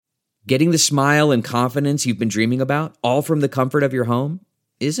Getting the smile and confidence you've been dreaming about, all from the comfort of your home,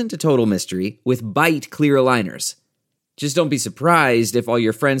 isn't a total mystery with Byte clear aligners. Just don't be surprised if all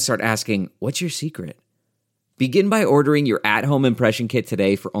your friends start asking, "What's your secret?" Begin by ordering your at-home impression kit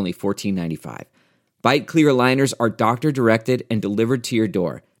today for only $14.95. Byte clear aligners are doctor-directed and delivered to your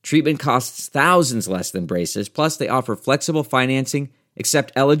door. Treatment costs thousands less than braces, plus they offer flexible financing,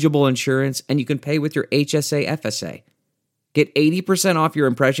 accept eligible insurance, and you can pay with your HSA FSA. Get 80% off your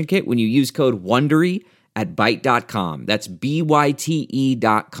impression kit when you use code WONDERY at Byte.com. That's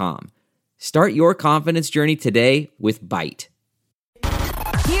BYTE.com. Start your confidence journey today with Byte.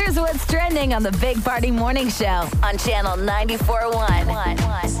 Here's what's trending on the Big Party Morning Show on Channel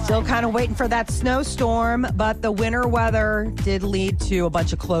 94.1. Still kind of waiting for that snowstorm, but the winter weather did lead to a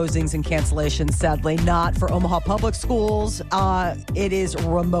bunch of closings and cancellations, sadly. Not for Omaha Public Schools. It is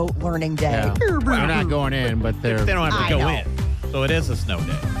remote learning day. Yeah. They're not going in, but they don't have to go in. So it is a snow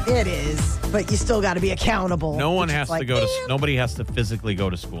day. It is, but you still got to be accountable. No one has to go to. Nobody has to physically go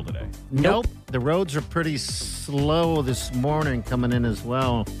to school today. Nope. The roads are pretty slow this morning coming in as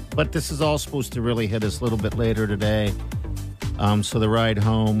well. But this is all supposed to really hit us a little bit later today. So the ride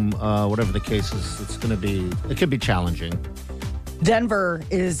home, whatever the case is, it could be challenging. Denver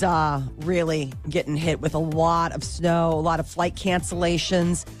is really getting hit with a lot of snow, a lot of flight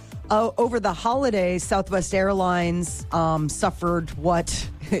cancellations. Over the holidays, Southwest Airlines suffered what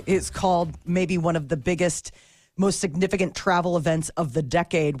is called maybe one of the biggest, most significant travel events of the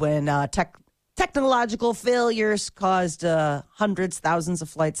decade when technological failures caused hundreds, thousands of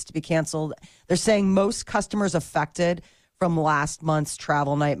flights to be canceled. They're saying most customers affected from last month's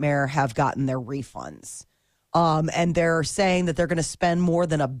travel nightmare have gotten their refunds. And they're saying that they're going to spend more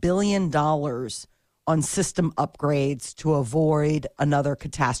than $1 billion on system upgrades to avoid another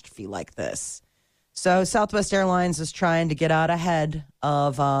catastrophe like this. So Southwest Airlines is trying to get out ahead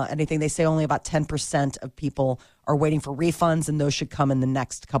of anything. They say only about 10% of people are waiting for refunds, and those should come in the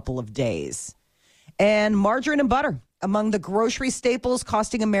next couple of days. And margarine and butter, among the grocery staples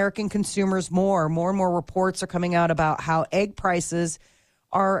costing American consumers more. More and more reports are coming out about how egg prices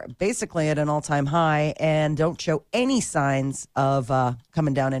are basically at an all-time high and don't show any signs of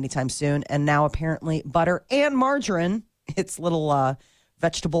coming down anytime soon. And now apparently butter and margarine, its little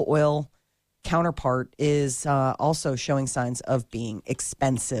vegetable oil counterpart, is also showing signs of being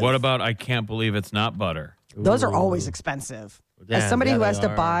expensive. What about I can't believe it's not butter? Those are always expensive. Yeah, as somebody who has to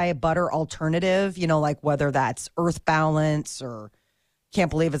are. buy butter alternative, like whether that's Earth Balance or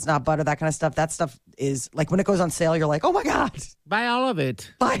can't believe it's not butter, that kind of stuff. That stuff is like when it goes on sale, you're like, oh my God. Buy all of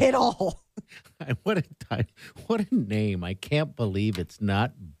it. Buy it all. What a name. I can't believe it's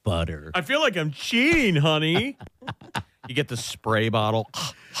not butter. I feel like I'm cheating, honey. You get the spray bottle.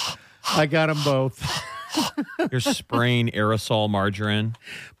 I got them both. You're spraying aerosol margarine.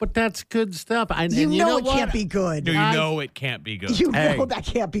 But that's good stuff. You know it can't be good. You know it can't be good. You know that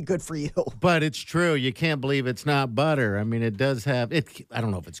can't be good for you. But it's true. You can't believe it's not butter. I mean, it does have it. I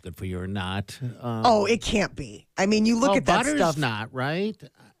don't know if it's good for you or not. It can't be. I mean, you look at that butter's stuff. Not right.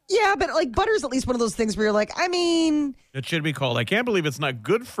 Yeah, but like butter's at least one of those things where you're like, I mean, It should be called I can't believe it's not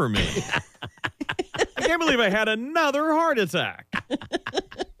good for me. I can't believe I had another heart attack.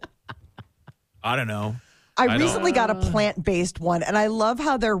 I don't know. I recently got a plant-based one, and I love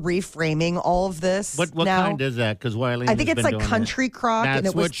how they're reframing all of this. What now. kind is that? Because Wiley, I think it's like Country Crock. That's and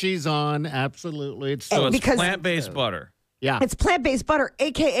it was, what she's on. Absolutely, So it's because- plant-based butter. Yeah. It's plant-based butter,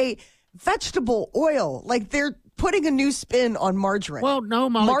 a.k.a. vegetable oil. Like they're putting a new spin on margarine. Well, no,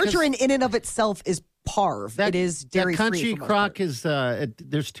 Molly, margarine in and of itself is parve. It is dairy-free. Country Crock is.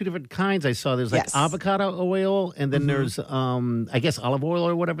 There's two different kinds. I saw. There's like Yes. avocado oil, and then there's I guess olive oil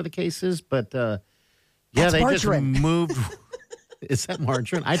or whatever the case is. But That's they margarine. just moved. Is that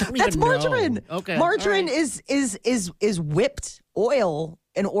margarine? I don't That's even know. margarine. Okay, margarine all right. is whipped oil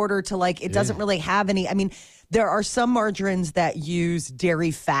in order to it doesn't really have any. I mean, there are some margarines that use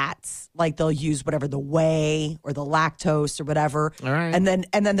dairy fats, like they'll use whatever the whey or the lactose or whatever. All right. And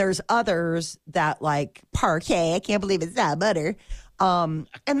then there's others that like Parquet. I can't believe it's not butter. And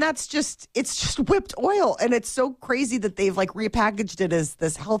it's just whipped oil. And it's so crazy that they've repackaged it as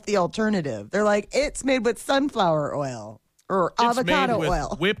this healthy alternative. They're like, it's made with sunflower oil or avocado made with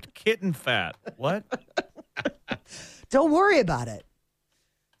oil. Whipped kitten fat. What? Don't worry about it.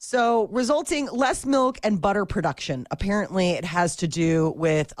 So, resulting less milk and butter production. Apparently, it has to do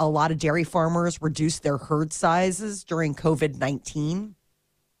with a lot of dairy farmers reduced their herd sizes during COVID-19,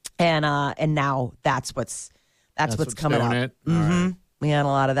 and now that's what's coming up. It. Mm-hmm. Right. We had a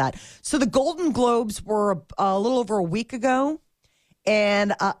lot of that. So the Golden Globes were a little over a week ago,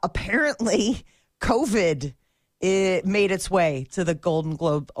 and apparently COVID it made its way to the Golden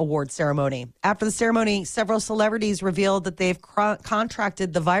Globe Award ceremony. After the ceremony, several celebrities revealed that they've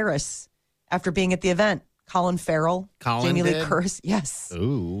contracted the virus after being at the event. Colin Farrell, Jamie Lee Curtis, yes.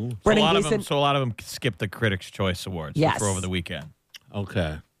 Ooh. So a lot of them skipped the Critics' Choice Awards for over the weekend.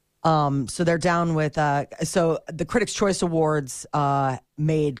 Okay. So they're down with. So the Critics' Choice Awards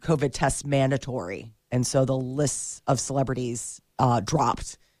made COVID tests mandatory, and so the lists of celebrities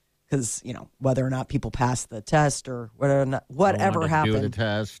dropped because whether or not people passed the test or whatever happened. Do the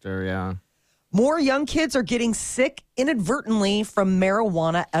test or More young kids are getting sick inadvertently from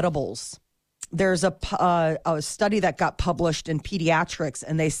marijuana edibles. There's a study that got published in Pediatrics,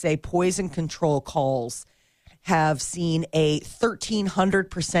 and they say poison control calls have seen a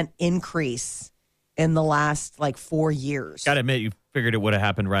 1,300% increase in the last 4 years. Got to admit, you figured it would have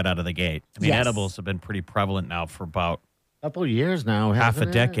happened right out of the gate. I mean, Yes. edibles have been pretty prevalent now for about couple of years now, half a hasn't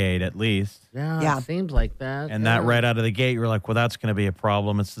it? decade at least. Yeah. It seems like that. And that right out of the gate, you're like, well, that's going to be a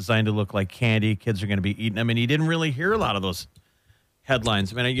problem. It's designed to look like candy. Kids are going to be eating them. And you didn't really hear a lot of those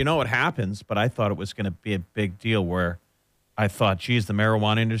headlines. I mean, you know what happens, but I thought it was going to be a big deal where I thought, geez, the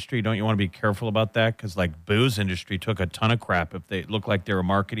marijuana industry, don't you want to be careful about that? Because booze industry took a ton of crap if they looked like they were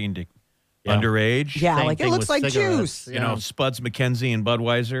marketing to underage. Yeah, Same it thing looks with like cigarettes. juice. Spuds McKenzie and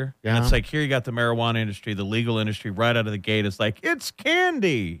Budweiser. Yeah. And it's like, here you got the marijuana industry, the legal industry, right out of the gate. It's like, it's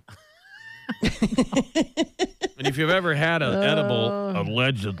candy. And if you've ever had an edible,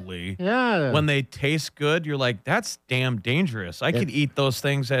 allegedly, when they taste good, you're like, that's damn dangerous. I could eat those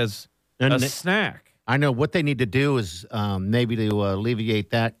things as a snack. I know what they need to do is maybe to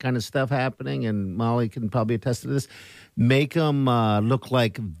alleviate that kind of stuff happening, and Molly can probably attest to this, make them look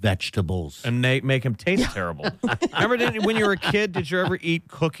like vegetables. And make them taste terrible. Remember when you were a kid, did you ever eat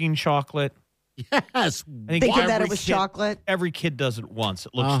cooking chocolate? Yes. Thinking that it was chocolate? Every kid does it once.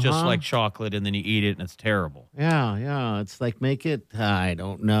 It looks just like chocolate, and then you eat it, and it's terrible. Yeah. It's like make it, I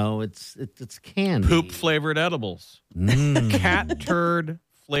don't know, it's candy. Poop-flavored edibles. Cat turd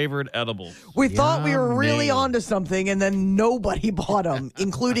flavored edibles. We thought we were really Yummy. onto something, and then nobody bought them,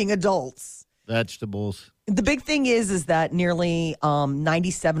 including adults. Vegetables. The big thing is that nearly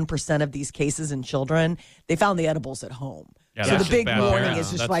 97% of these cases in children, they found the edibles at home. Yeah, so that's the big bad. warning Yeah,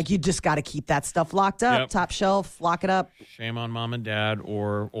 is just that's- you just got to keep that stuff locked up, Yep. top shelf, lock it up. Shame on mom and dad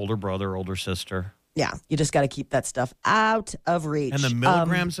or older brother, older sister. Yeah, you just got to keep that stuff out of reach. And the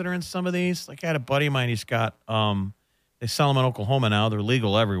milligrams that are in some of these, I had a buddy of mine, he's got, they sell them in Oklahoma now. They're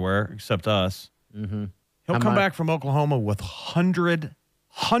legal everywhere except us. Mm-hmm. He'll come back from Oklahoma with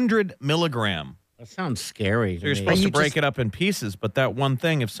 100 milligram. That sounds scary. So you're supposed to break it up in pieces, but that one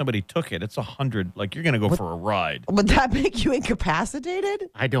thing, if somebody took it, it's 100. Like, you're going to go for a ride. Would that make you incapacitated?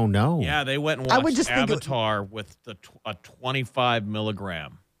 I don't know. Yeah, they went and I would watched just think it- Avatar with a 25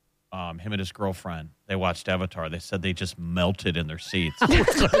 milligram. Him and his girlfriend, they watched Avatar. They said they just melted in their seats.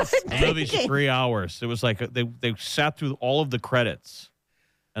 The movie's 3 hours. It was like they sat through all of the credits,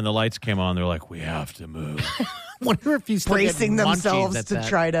 and the lights came on. They're like, we have to move. Wonder if he's Bracing themselves to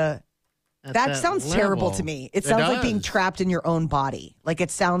try to. That sounds terrible to me. It sounds like being trapped in your own body. Like it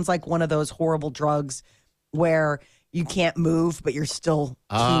sounds like one of those horrible drugs where you can't move, but you're still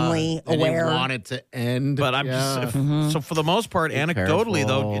keenly aware. You want it to end. But I'm just so for the most part, anecdotally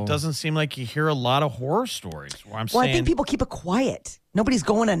though, careful. it doesn't seem like you hear a lot of horror stories. Where I'm Well, saying, I think people keep it quiet. Nobody's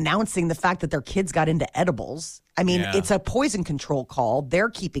going announcing the fact that their kids got into edibles. I mean, Yeah. it's a poison control call. They're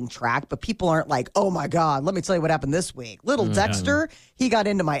keeping track, but people aren't like, oh my God, let me tell you what happened this week. Little Dexter, he got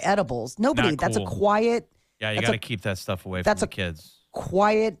into my edibles. Nobody, Not that's a cool. quiet, yeah, you that's got to a- keep that stuff away from that's the a- kids.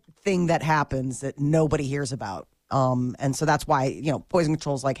 quiet thing that happens that nobody hears about. And so that's why, poison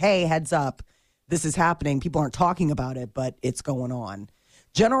control is like, hey, heads up, this is happening. People aren't talking about it, but it's going on.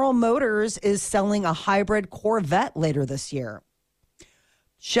 General Motors is selling a hybrid Corvette later this year.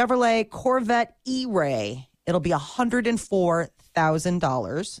 Chevrolet Corvette E-Ray. It'll be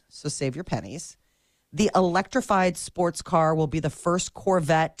 $104,000, so save your pennies. The electrified sports car will be the first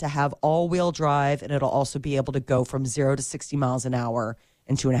Corvette to have all-wheel drive, and it'll also be able to go from 0 to 60 miles an hour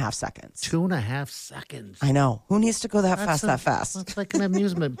in 2.5 seconds. 2.5 seconds. I know. Who needs to go that fast? It's like an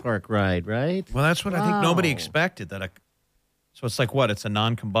amusement park ride, right? Well, that's what I think nobody Wow. expected. So it's like what? It's a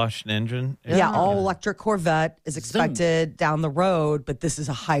non-combustion engine. Yeah, all electric Corvette is expected down the road, but this is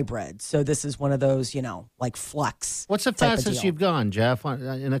a hybrid. So this is one of those, like flex. What's the type of fastest deal. you've gone, Jeff,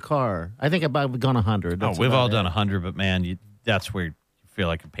 in a car? I think I've gone 100. Oh, That's we've about all it. done 100, but man, that's where you feel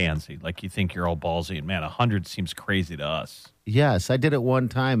like a pansy. Like you think you're all ballsy, and man, 100 seems crazy to us. Yes, I did it one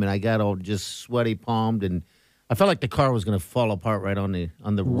time, and I got all just sweaty palmed, and I felt like the car was going to fall apart right on the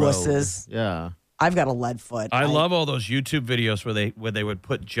road. Wusses. Yeah. I've got a lead foot. I love all those YouTube videos where they would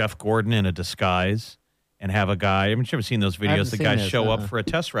put Jeff Gordon in a disguise, and have a guy. Haven't you ever seen those videos? haven't The seen guys this, show up for a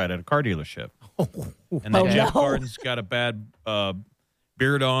test ride at a car dealership. And then Oh, Jeff no. Gordon's got a bad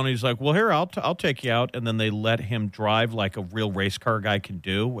beard on. He's like, well, here, I'll take you out. And then they let him drive like a real race car guy can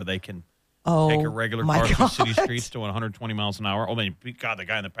do, where they can take a regular my car through city God. streets doing 120 miles an hour. Oh, man, God, the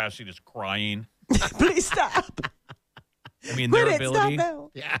guy in the passenger seat is crying. Please stop. I mean, Quit their it, ability, stop now.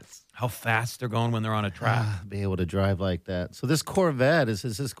 Yes. how fast they're going when they're on a track. Be able to drive like that. So this Corvette, is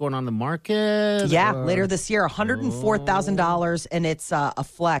this going on the market? Yeah, or- later this year, $104,000, and it's a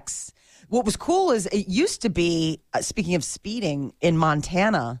Flex. What was cool is it used to be, speaking of speeding, in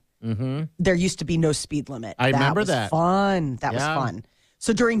Montana, there used to be no speed limit. I remember was that. Fun. That was Yeah. fun.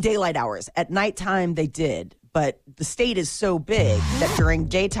 So during daylight hours, at nighttime they did, but the state is so big that during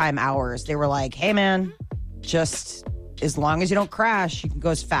daytime hours they were like, "Hey, man, just as long as you don't crash, you can go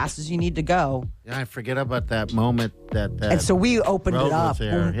as fast as you need to go." Yeah, I forget about that moment that And so we opened road it up. was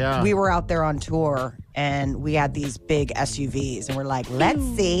there, when yeah. We were out there on tour and we had these big SUVs and we're like, let's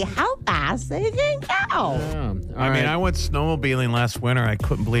see how fast they can go. I mean, I went snowmobiling last winter. I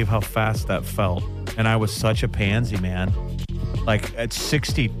couldn't believe how fast that felt. And I was such a pansy, man. Like at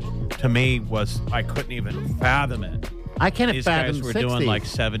 60, to me, I couldn't even fathom it. I can't These fathom guys were 60. doing like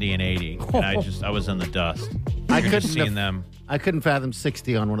 70 and 80. And I was in the dust. I You're just couldn't seeing them. I couldn't fathom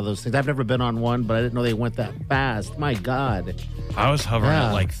 60 on one of those things. I've never been on one, but I didn't know they went that fast. My God. I was hovering Yeah.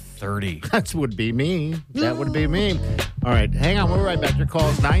 at like 30. That would be me. That would be me. All right, hang on. We'll be right back. Your call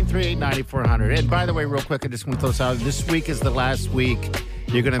is 938-9400. And by the way, real quick, I just want to throw this out. This week is the last week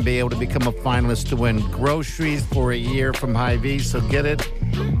you're going to be able to become a finalist to win groceries for a year from Hy-Vee. So get it.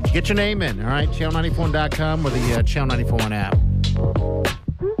 Get your name in, all right? Channel94.com or the Channel 94 app.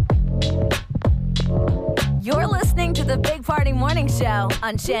 You're listening to the Big Party Morning Show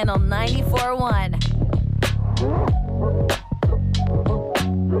on Channel 94.1.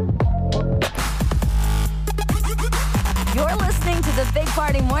 You're listening to the Big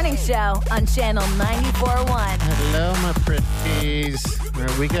Party Morning Show on Channel 94.1. Hello, my pretties. All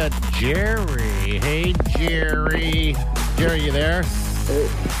right, we got Jerry. Hey, Jerry. Jerry, you there?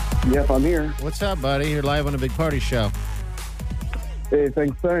 Yep, I'm here. What's up, buddy? You're live on the Big Party Show. Hey,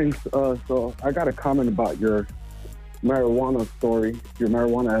 thanks. So I got a comment about your marijuana story, your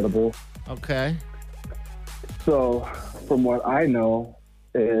marijuana edible. Okay. So from what I know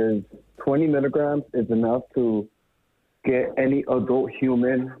is 20 milligrams is enough to get any adult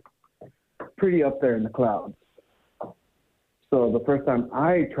human pretty up there in the clouds. So the first time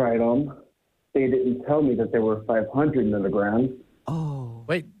I tried them, they didn't tell me that they were 500 milligrams. Oh.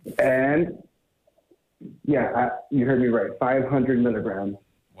 Wait, And yeah, you heard me right, 500 milligrams.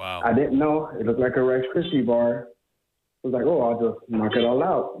 Wow. I didn't know. It looked like a Rice Krispie bar. I was like, oh, I'll just knock it all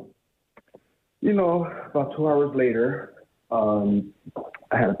out. You know, about 2 hours later, I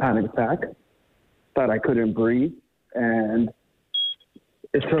had a panic attack. Thought I couldn't breathe. And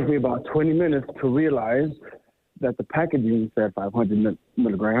it took me about 20 minutes to realize that the packaging said 500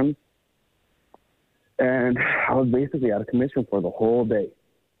 milligrams. And I was basically out of commission for the whole day.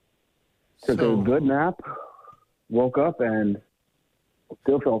 Took a good nap, woke up, and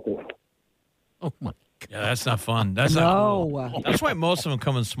still felt it. oh my Yeah, that's not fun. That's not cool. No. That's why most of them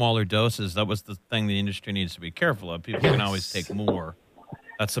come in smaller doses. That was the thing the industry needs to be careful of. People can always take more.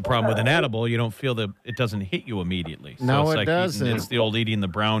 That's the problem with an edible. You don't feel that it doesn't hit you immediately. So No, it's it like doesn't. It's the old eating the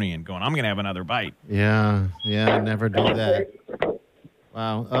brownie and going, I'm going to have another bite. Yeah, never do that.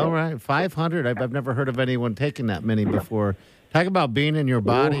 Wow. All right, 500. I've never heard of anyone taking that many before. Talk about being in your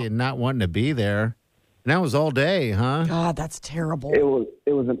body and not wanting to be there. And that was all day, huh? God, that's terrible. It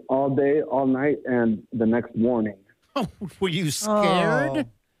was an all day, all night, and the next morning. Oh, were you scared? Oh.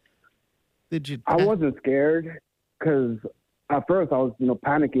 Did you? I wasn't scared because at first I was,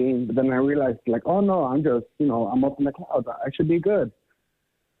 panicking, but then I realized, like, oh no, I'm just, I'm up in the clouds. I should be good.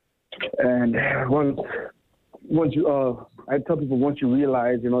 And once you, I tell people once you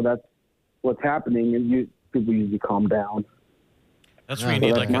realize, that's what's happening, and people usually calm down. That's where you So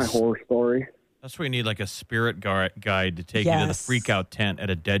need that's like my horror story. That's where you need like a spirit guide to take you to the Yes. freak out tent at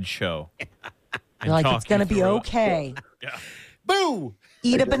a dead show. And Like, talk it's going to you be through it. okay. Yeah. Boo!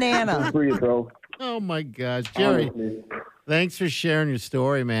 Eat a banana. Breathe, bro. Oh my gosh, Jerry! Honestly. Thanks for sharing your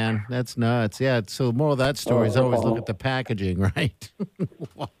story, man. That's nuts. Yeah. So the moral of that story is always look at the packaging, right?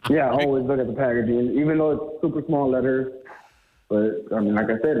 Yeah, I always look at the packaging, even though it's super small letters. But, like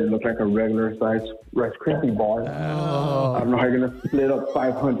I said, it looked like a regular size Rice Krispie bar. I don't know how you're going to split up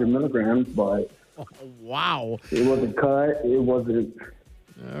 500 milligrams, but Wow. it wasn't cut. It wasn't.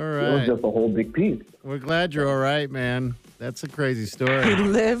 All It was right. just a whole big piece. We're glad you're all right, man. That's a crazy He story.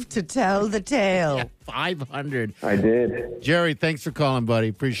 lived to tell the tale. 500. I did. Jerry, thanks for calling, buddy.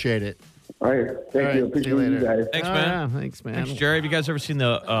 Appreciate it. All right. Thank All you. right, Appreciate see you you later. guys. Thanks, Oh, man. yeah, thanks, man. Thanks, Jerry. Have you guys ever seen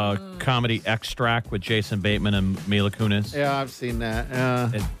the comedy Extract with Jason Bateman and Mila Kunis? Yeah, I've seen that.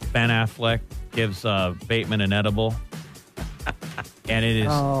 And Ben Affleck gives Bateman an edible. And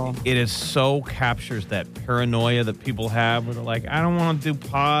it is so captures that paranoia that people have where they're like, I don't want to do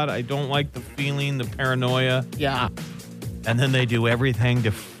pot. I don't like the feeling, the paranoia. Yeah. And then they do everything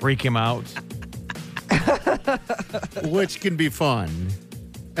to freak him out. Which can be fun.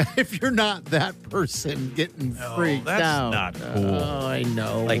 If you're not that person getting freaked that's out. not cool. Oh, I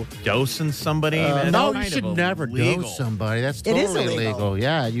know. Like dosing somebody. man, no, that's you kind should of never illegal. dose somebody. That's It is totally illegal. illegal.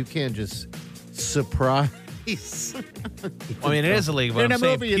 Yeah, you can't just surprise. I mean, it is illegal, but In I'm a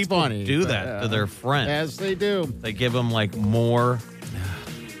saying movie, it's people funny, do but, that to their friends. As they do. They give them like more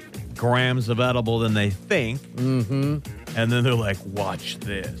grams of edible than they think. Mm-hmm. And then they're like, watch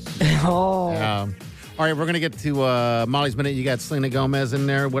this. Oh. All right, we're going to get to Molly's Minute. You got Selena Gomez in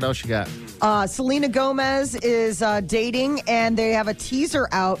there. What else you got? Selena Gomez is dating, and they have a teaser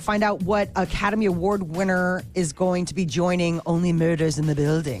out. Find out what Academy Award winner is going to be joining Only Murders in the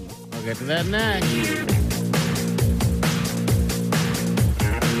Building. We'll get to that next.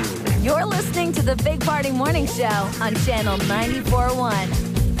 You're listening to the Big Party Morning Show on Channel 94.1.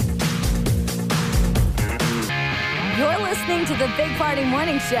 You're listening to the Big Party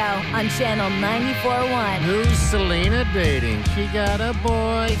Morning Show on Channel 94.1. Who's Selena dating? She got a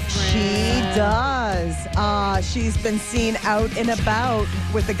boyfriend. She does. She's been seen out and about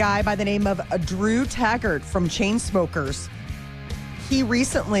with a guy by the name of Drew Taggart from Chainsmokers. He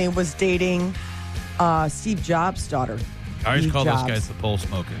recently was dating Steve Jobs' daughter. I always Steve call Jobs. those guys the pole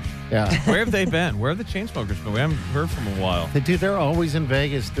smokers. Yeah. Where have they been? Where have the chain smokers been? We haven't heard from a while. They're always in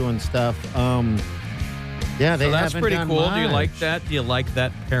Vegas doing stuff. Yeah, they So that's haven't pretty done cool. Do you much. like that? Do you like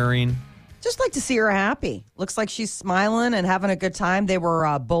that pairing? Just like to see her happy. Looks like she's smiling and having a good time. They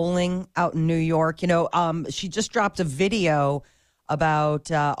were bowling out in New York. You know, she just dropped a video about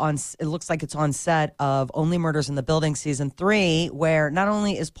it looks like it's on set of Only Murders in the Building season 3, where not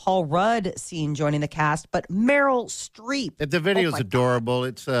only is Paul Rudd seen joining the cast, but Meryl Streep. The video's Oh my adorable.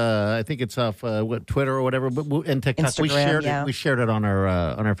 It's I think it's off Twitter or whatever, and TikTok. We Instagram, shared yeah. it. We shared it on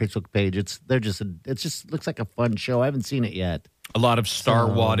our Facebook page. It just looks like a fun show. I haven't seen it yet. A lot of star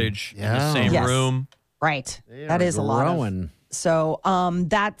wattage in the yeah. same Yes. room. Right. They That are is a lot of. growing. So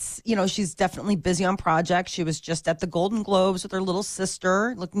that's, she's definitely busy on projects. She was just at the Golden Globes with her little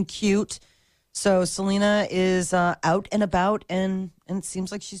sister, looking cute. So Selena is out and about, and it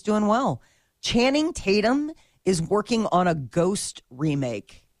seems like she's doing well. Channing Tatum is working on a Ghost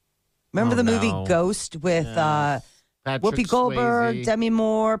remake. Remember the movie no. Ghost with Patrick Whoopi Goldberg, Swayze. Demi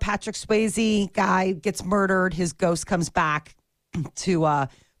Moore, Patrick Swayze? Guy gets murdered. His ghost comes back to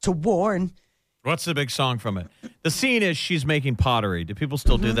warn. What's the big song from it? The scene is she's making pottery. Do people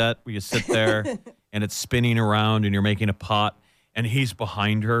still do that? Where you sit there and it's spinning around and you're making a pot and he's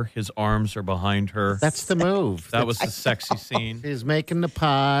behind her. His arms are behind her. That's the move. That was the sexy scene. He's making the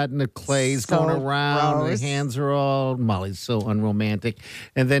pot and the clay's So going around. gross. The hands are all. Molly's so unromantic.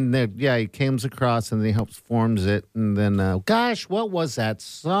 And then, he comes across and he helps forms it. And then, gosh, what was that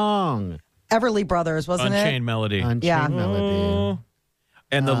song? Everly Brothers, wasn't Unchained Melody. Unchained Yeah. Melody.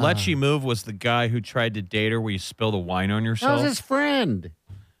 And the Lecce move was the guy who tried to date her where you spill the wine on That yourself. was his friend.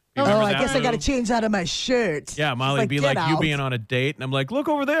 You Oh, remember I that guess I got to move? change out of my shirt. Yeah, Molly'd Like, be get like, you out. being on a date, and I'm like, look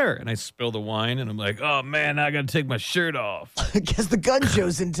over there. And I spill the wine, and I'm like, oh, man, I got to take my shirt off. Guess the gun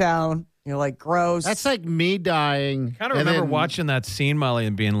show's in town. You're like, gross. That's like me dying. Kind of and remember then- watching that scene, Molly,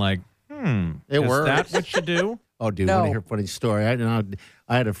 and being like, It is works. that what you do? Oh, dude, No. want to hear a funny story?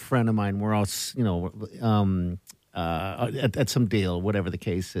 I had a friend of mine. We're all, at some deal, whatever the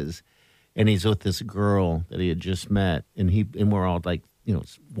case is, and he's with this girl that he had just met, and we're all like,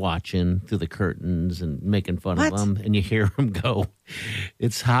 watching through the curtains and making fun What? of him, and you hear him go,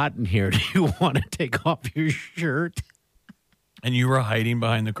 "It's hot in here. Do you want to take off your shirt?" And you were hiding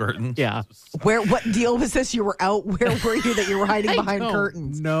behind the curtains? Yeah. What deal was this? You were out. Where were you that you were hiding behind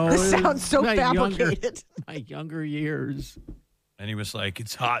curtains? No, This sounds so my fabricated. My younger years. And he was like,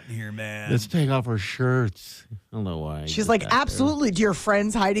 it's hot in here, man. Let's take off our shirts. I don't know why. She's like, absolutely. Do your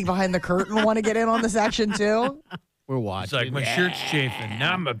friends hiding behind the curtain want to get in on this action too? We're It's watching. like, my shirt's chafing.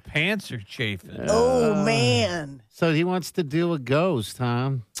 Now my pants are chafing. Oh, man. So he wants to do a ghost,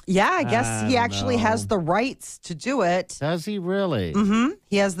 huh? Yeah, I guess he don't actually know. has the rights to do it. Does he really? Mm-hmm.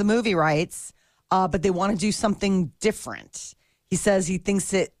 He has the movie rights, but they want to do something different. He says he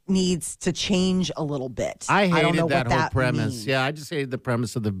thinks it needs to change a little bit. I don't hated know that what whole that premise. means. Yeah, I just hated the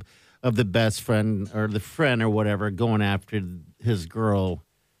premise of the best friend or the friend or whatever going after his girl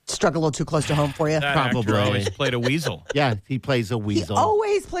struck a little too close to home for you. That Probably. actor always played a weasel. Yeah, he plays a He weasel.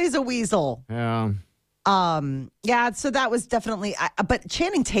 always plays a weasel. Yeah. Yeah, so that was definitely, but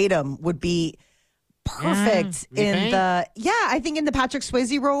Channing Tatum would be perfect Yeah, you in think? I think in the Patrick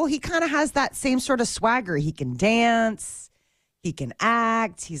Swayze role, he kind of has that same sort of swagger. He can dance, he can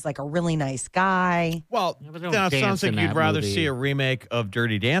act, he's like a really nice guy. Well, Yeah, but they don't that sounds dance like in you'd that rather movie. see a remake of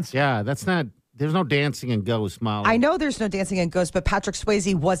Dirty Dancing. Yeah, there's no dancing in Ghost, Molly. I know there's no dancing in Ghost, but Patrick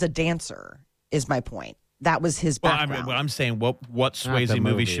Swayze was a dancer, is my point. That was his Well, background. I'm saying what Not Swayze the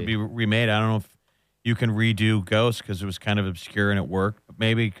movie movie. should be remade. I don't know if you can redo Ghost because it was kind of obscure and it worked. But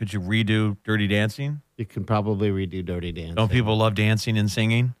maybe could you redo Dirty Dancing? You can probably redo Dirty Dancing. Don't people love dancing and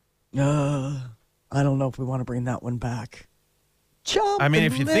singing? I don't know if we want to bring that one back. Jump I mean,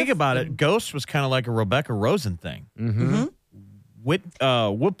 and if you think lift about it, and- Ghost was kind of like a Rebecca Rosen thing. Mm-hmm.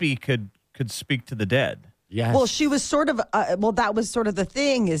 Whoopi could speak to the dead. Yes. Well, she was sort of, that was sort of the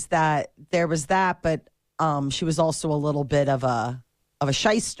thing is that there was that, but she was also a little bit of a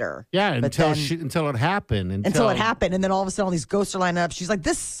shyster. yeah, but until it happened. until it happened. And then all of a sudden all these ghosts are lining up. She's like,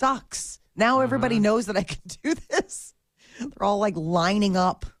 this sucks. Now everybody knows that I can do this. They're all like lining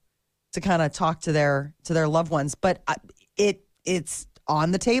up to kind of talk to their loved ones. But it's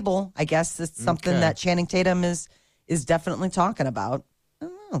on the table. I guess it's something Okay. that Channing Tatum is definitely talking about. I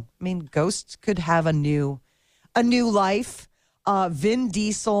don't know. I mean, Ghost could have a new life. Vin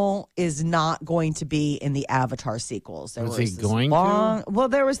Diesel is not going to be in the Avatar sequels. There Was he this going to? Well,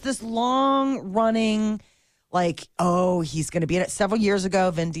 there was this long running, he's going to be in it. Several years ago,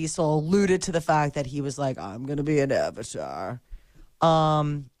 Vin Diesel alluded to the fact that he was like, I'm going to be an Avatar.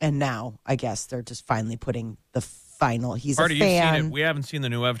 And now I guess they're just finally putting the final. He's Marty, a you've seen fan. it. We haven't seen the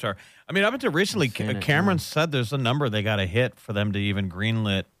new Avatar. I mean, up until recently, I've seen it, Cameron yeah. said there's a number they got to hit for them to even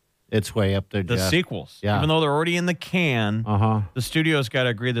greenlit It's way up there, the Jeff. sequels. Yeah. Even though they're already in the can, Uh-huh. the studio's got to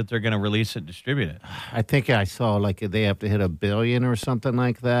agree that they're going to release it and distribute it. I think I saw they have to hit $1 billion or something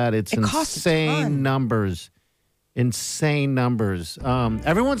like that. It's It costs a ton. insane numbers. Insane numbers.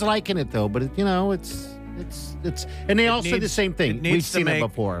 Everyone's liking it though, but it's and they all say the needs- same it thing. needs We've to seen it make-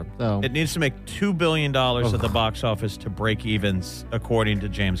 before. So It needs to make $2 billion at the box office to break evens, according to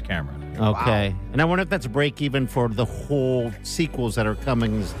James Cameron. okay. And I wonder if that's break even for the whole sequels that are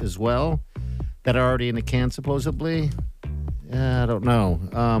coming as well, that are already in the can supposedly. Yeah, I don't know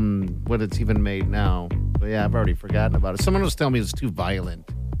what it's even made now. But yeah, I've already forgotten about it. Someone was telling me it's too violent.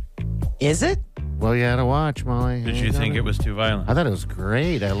 Is it? Well, you had to watch, Molly. Did you think it was too violent? I thought it was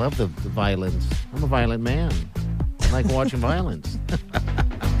great. I love the violence. I'm a violent man. I like watching violence.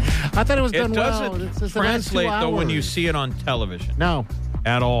 I thought it was It done well. doesn't It's just the last 2 translate, though, when you hours. see it on television No.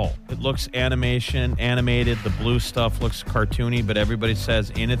 at all. It looks animated. The blue stuff looks cartoony, but everybody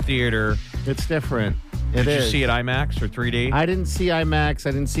says in a theater. It's different. Did you see it IMAX or 3D? I didn't see IMAX.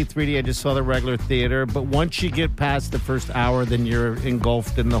 I didn't see 3D. I just saw the regular theater. But once you get past the first hour, then you're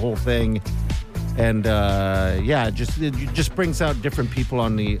engulfed in the whole thing. And it just brings out different people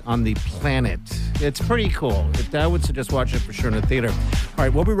on the planet. It's pretty cool. I would suggest watching it for sure in the theater. All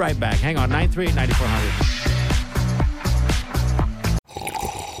right, we'll be right back. Hang on, 938-9400.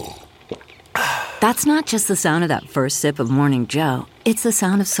 That's not just the sound of that first sip of Morning Joe. It's the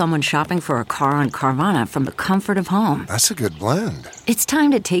sound of someone shopping for a car on Carvana from the comfort of home. That's a good blend. It's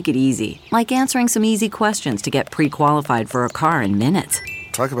time to take it easy, like answering some easy questions to get pre-qualified for a car in minutes.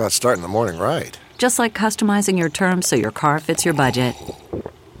 Talk about starting the morning right. Just like customizing your terms so your car fits your budget.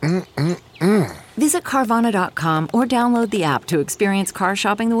 Visit Carvana.com or download the app to experience car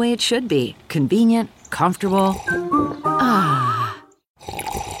shopping the way it should be. Convenient, comfortable.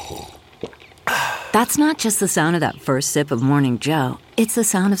 That's not just the sound of that first sip of Morning Joe. It's the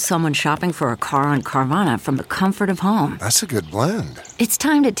sound of someone shopping for a car on Carvana from the comfort of home. That's a good blend. It's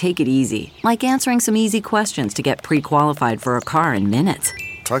time to take it easy, like answering some easy questions to get pre-qualified for a car in minutes.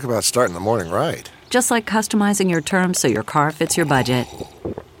 Talk about starting the morning right. Just like customizing your terms so your car fits your budget.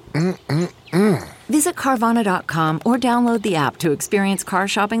 Visit Carvana.com or download the app to experience car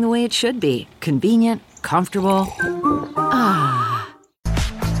shopping the way it should be. Convenient, comfortable.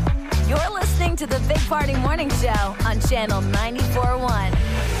 You're listening to the Big Party Morning Show on Channel 94.1.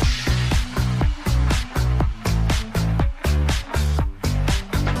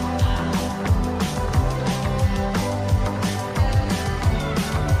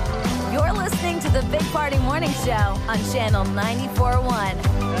 You're listening to the Big Party Morning Show on Channel 94.1.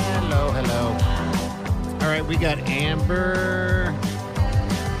 Hello. All right, we got Amber.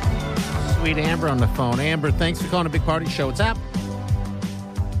 Sweet Amber on the phone. Amber, thanks for calling a Big Party Show. What's up?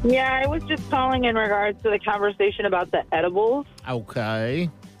 Yeah, I was just calling in regards to the conversation about the edibles. Okay.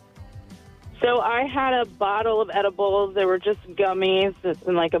 So I had a bottle of edibles. They were just gummies. It's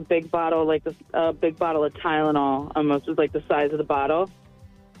in like a big bottle, like a big bottle of Tylenol, almost was like the size of the bottle,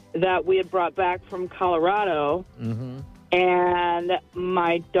 that we had brought back from Colorado. Mm-hmm. And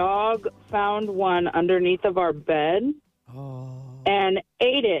my dog found one underneath of our bed and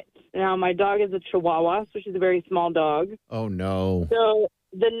ate it. Now, my dog is a Chihuahua, so she's a very small dog. Oh, no. So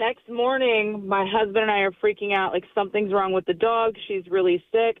the next morning, my husband and I are freaking out, like something's wrong with the dog. She's really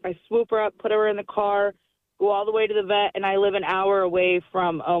sick. I swoop her up, put her in the car, go all the way to the vet, and I live an hour away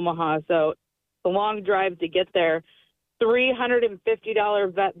from Omaha. So it's a long drive to get there.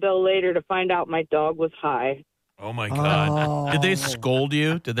 $350 vet bill later to find out my dog was high. Oh, my God. Did they scold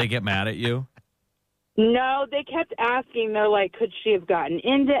you? Did they get mad at you? No, they kept asking. They're like, could she have gotten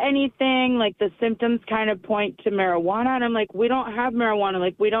into anything? Like, the symptoms kind of point to marijuana. And I'm like, we don't have marijuana.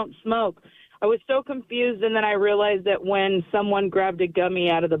 Like, we don't smoke. I was so confused, and then I realized that when someone grabbed a gummy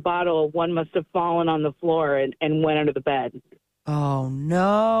out of the bottle, one must have fallen on the floor and went under the bed. Oh,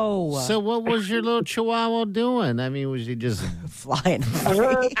 no. So what was your little Chihuahua doing? I mean, was he just flying?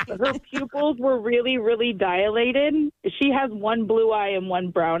 Her pupils were really, really dilated. She has one blue eye and one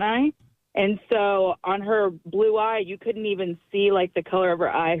brown eye. And so on her blue eye, you couldn't even see, like, the color of her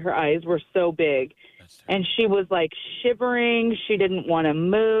eye. Her eyes were so big. And she was, like, shivering. She didn't want to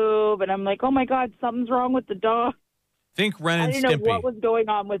move. And I'm like, oh, my God, something's wrong with the dog. Think Ren and I didn't Stimpy. know what was going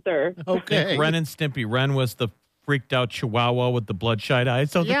on with her. okay? Think Ren and Stimpy. Ren was the freaked out Chihuahua with the bloodshot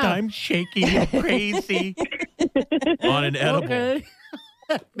eyes all the time, shaking and crazy on an edible. Okay.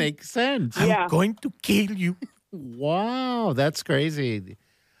 That makes sense. Yeah. I'm going to kill you. Wow, that's crazy.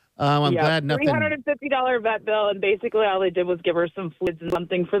 I'm glad nothing. $350 vet bill, and basically all they did was give her some fluids and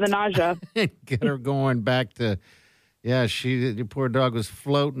something for the nausea. Get her going back to. Yeah, your poor dog was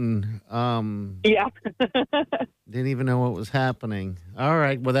floating. Yeah. Didn't even know what was happening. All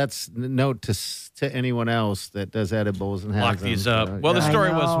right, well, that's a note to anyone else that does edibles and has Lock them. these up. So, Well, the yeah.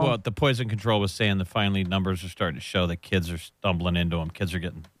 story was what the poison control was saying that finally numbers are starting to show that kids are stumbling into them. Kids are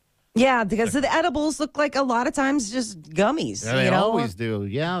getting. Yeah, because the edibles look like a lot of times just gummies. Yeah, they you know? always do.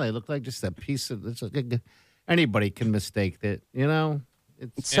 Yeah, they look like just a piece of. Anybody can mistake that, you know.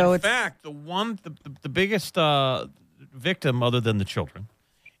 So in it's fact, the biggest victim, other than the children,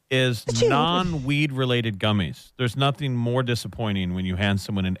 is non-weed related gummies. There's nothing more disappointing when you hand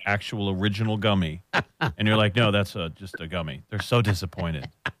someone an actual original gummy, and you're like, "No, that's just a gummy." They're so disappointed.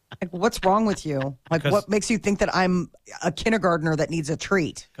 like, what's wrong with you? Like, what makes you think that I'm a kindergartner that needs a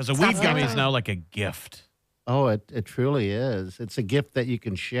treat? Because a weed gummy is now like a gift. Oh, it truly is. It's a gift that you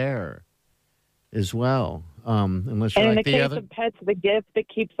can share as well. Unless you're And in like the the case other. of pets, the gift that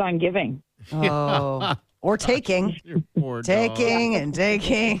keeps on giving. Oh, or taking, Your poor dog. taking and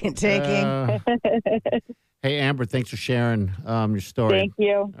taking and taking. Hey, Amber, thanks for sharing your story. Thank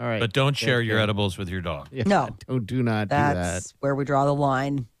you. All right. But don't share Thank your you. edibles with your dog. Yeah, No. do not do That's where we draw the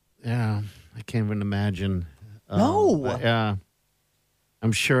line. that. Yeah, I can't even imagine. No. Yeah.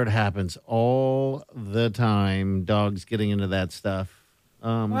 I'm sure it happens all the time, dogs getting into that stuff.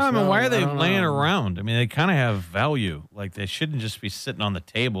 Well, I mean, why are they laying around? around? I mean, they kind of have value. Like, they shouldn't just be sitting on the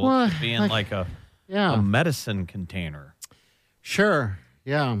table. Well, It should be in like a medicine container. Sure.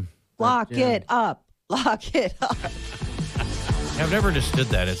 Yeah. Lock it up. Lock it up. I've never understood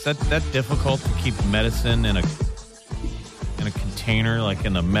that. Is that difficult to keep medicine in a container, like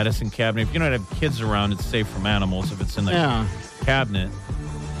in a medicine cabinet? If you don't have kids around, it's safe from animals. If it's in the cabinet.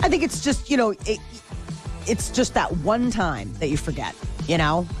 I think it's just, it's just that one time that you forget,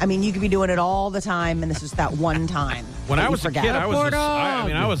 I mean, you could be doing it all the time, and this is that one time. When that I you was a forget. kid,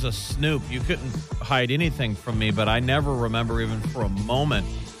 I was a snoop. You couldn't hide anything from me, but I never remember even for a moment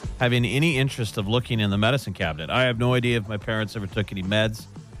having any interest of looking in the medicine cabinet. I have no idea if my parents ever took any meds.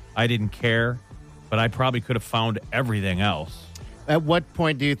 I didn't care, but I probably could have found everything else. At what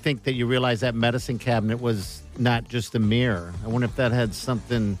point do you think that you realized that medicine cabinet was not just a mirror? I wonder if that had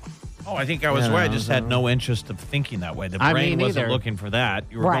something. Oh, I think I was right. I just had no interest of thinking that way. The brain wasn't looking for that.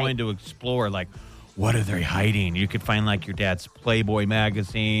 You were going to explore, like, what are they hiding? You could find, like, your dad's Playboy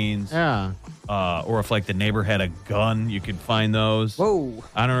magazines. Yeah. Or if, like, the neighbor had a gun, you could find those. Whoa.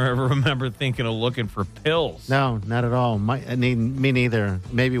 I don't ever remember thinking of looking for pills. No, not at all. Me neither.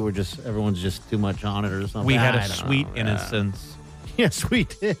 Maybe everyone's just too much on it or something. We had I a don't sweet know. innocence. Yes, we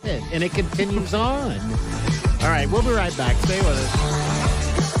did. And it continues on. All right, we'll be right back. Stay with us.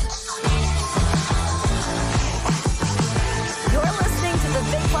 You're listening to the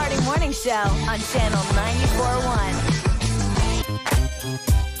Big Party Morning Show on Channel 94.1.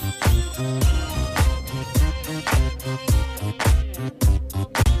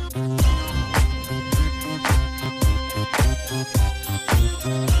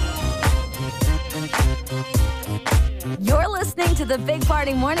 to the Big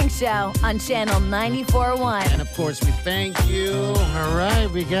Party Morning Show on Channel 94.1. And of course, we thank you. All right,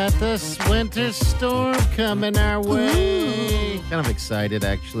 we got this winter storm coming our way. Kind of excited,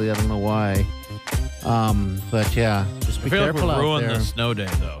 actually. I don't know why. But yeah, just be I feel like careful we've out ruined there. the snow day,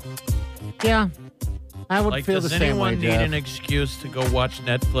 though. Yeah, I would Like, feel the does same way, anyone need Jeff. an excuse to go watch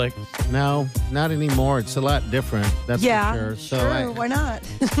Netflix? No, not anymore. It's a lot different. That's Yeah, for sure. So sure. Why not?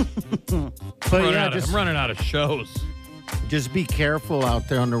 but yeah, I'm running out of shows. just be careful out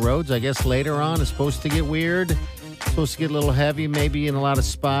there on the roads. I guess later on it's supposed to get weird. Supposed to get a little heavy, maybe in a lot of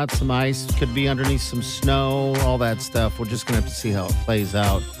spots. Some ice could be underneath some snow, all that stuff. We're just going to have to see how it plays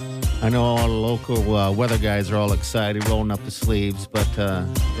out. I know all the local weather guys are all excited, rolling up the sleeves. But,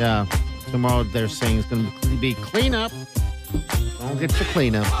 yeah, tomorrow they're saying it's going to be cleanup. Don't get your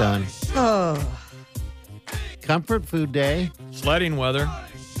cleanup done. Oh, Comfort food day. Sledding weather.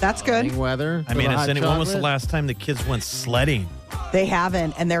 that's good. Weather. I mean, hot when was the chocolate. last time the kids went sledding? They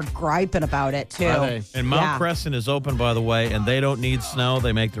haven't, and they're griping about it, too. Are they? And Mount Yeah. Crescent is open, by the way, and they don't need snow.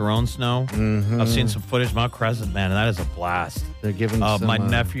 They make their own snow. I've seen some footage. Mount Crescent, man, and that is a blast. They're giving some, My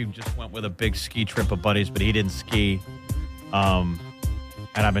nephew just went with a big ski trip of buddies, but he didn't ski.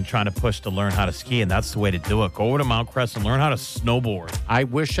 And I've been trying to push to learn how to ski, and that's the way to do it. Go over to Mount Crescent, learn how to snowboard. I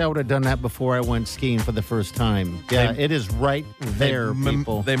wish I would have done that before I went skiing for the first time. Yeah, it is right there,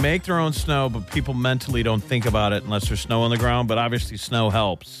 people. They make their own snow, but people mentally don't think about it unless there's snow on the ground. But obviously, snow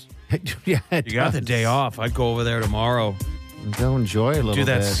helps. Yeah, it You got the does. day off. I'd go over there tomorrow. Go enjoy a little Do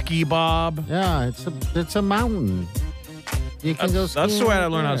that bit. ski bob. Yeah, it's a mountain. You can go That's skiing the way I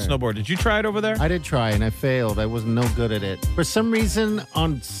right learned how to there. snowboard. Did you try it over there? I did try and I failed. I was no good at it. For some reason,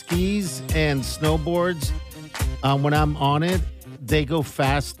 on skis and snowboards, when I'm on it, they go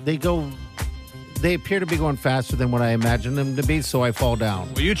fast. They appear to be going faster than what I imagined them to be, so I fall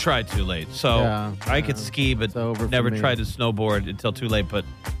down. Well, you tried too late. So Yeah, I could ski, but it's over for never me. tried to snowboard until too late. But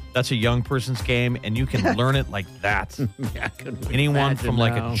that's a young person's game, and you can learn it like that. Yeah, I couldn't Anyone imagine from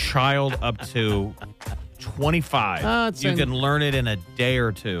like now. a child up to 25, it's you in- can learn it in a day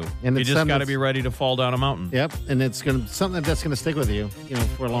or two. And You it's just something got to that's- be ready to fall down a mountain. Yep, and it's something that's gonna stick with you,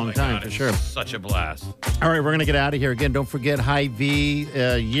 for a long My time God, for it's sure. Such a blast. All right, we're gonna get out of here again. Don't forget Hy-Vee,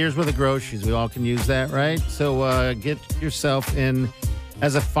 years worth of groceries. We all can use that, right? So get yourself in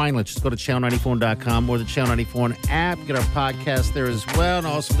as a finalist. Just go to channel94.com or the Channel 94 app. Get our podcast there as well, and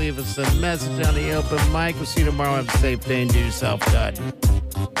also leave us a message on the open mic. We'll see you tomorrow. Have a safe day and do yourself good.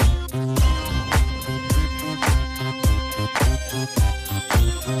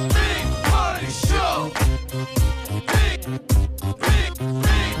 Big Party Show. Big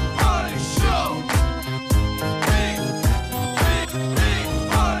Party Show. Big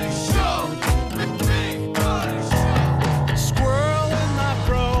Party Show. Big Party Show. Squirrel in my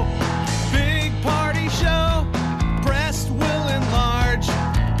fro. Big party show. Breast will enlarge.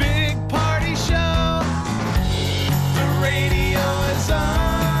 Big party show. The radio is on.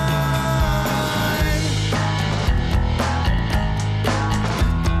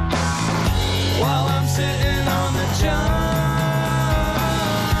 While I'm sitting on the john.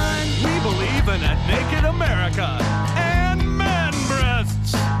 We believe in a naked America and man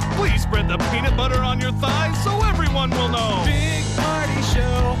breasts. Please spread the peanut butter on your thighs so everyone will know. Big party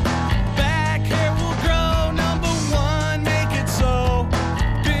show. Back hair will grow. Number one, make it so.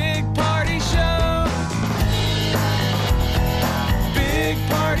 Big party show. Big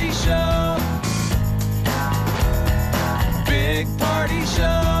party show. Big party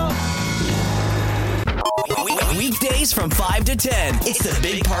show. Weekdays from 5 to 10. It's the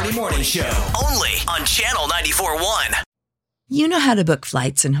Big Party Morning Show. Only on Channel 94.1. You know how to book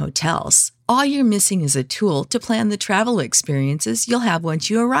flights and hotels. All you're missing is a tool to plan the travel experiences you'll have once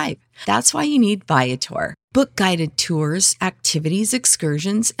you arrive. That's why you need Viator. Book guided tours, activities,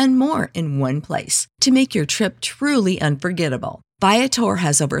 excursions, and more in one place to make your trip truly unforgettable. Viator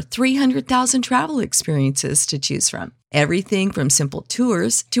has over 300,000 travel experiences to choose from. Everything from simple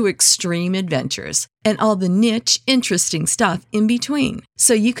tours to extreme adventures and all the niche, interesting stuff in between.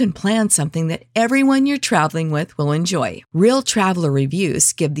 So you can plan something that everyone you're traveling with will enjoy. Real traveler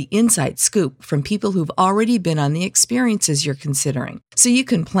reviews give the inside scoop from people who've already been on the experiences you're considering. So you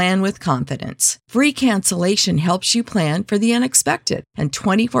can plan with confidence. Free cancellation helps you plan for the unexpected. And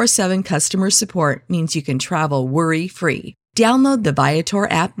 24/7 customer support means you can travel worry-free. Download the Viator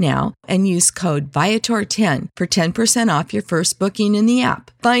app now and use code Viator10 for 10% off your first booking in the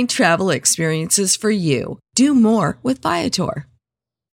app. Find travel experiences for you. Do more with Viator.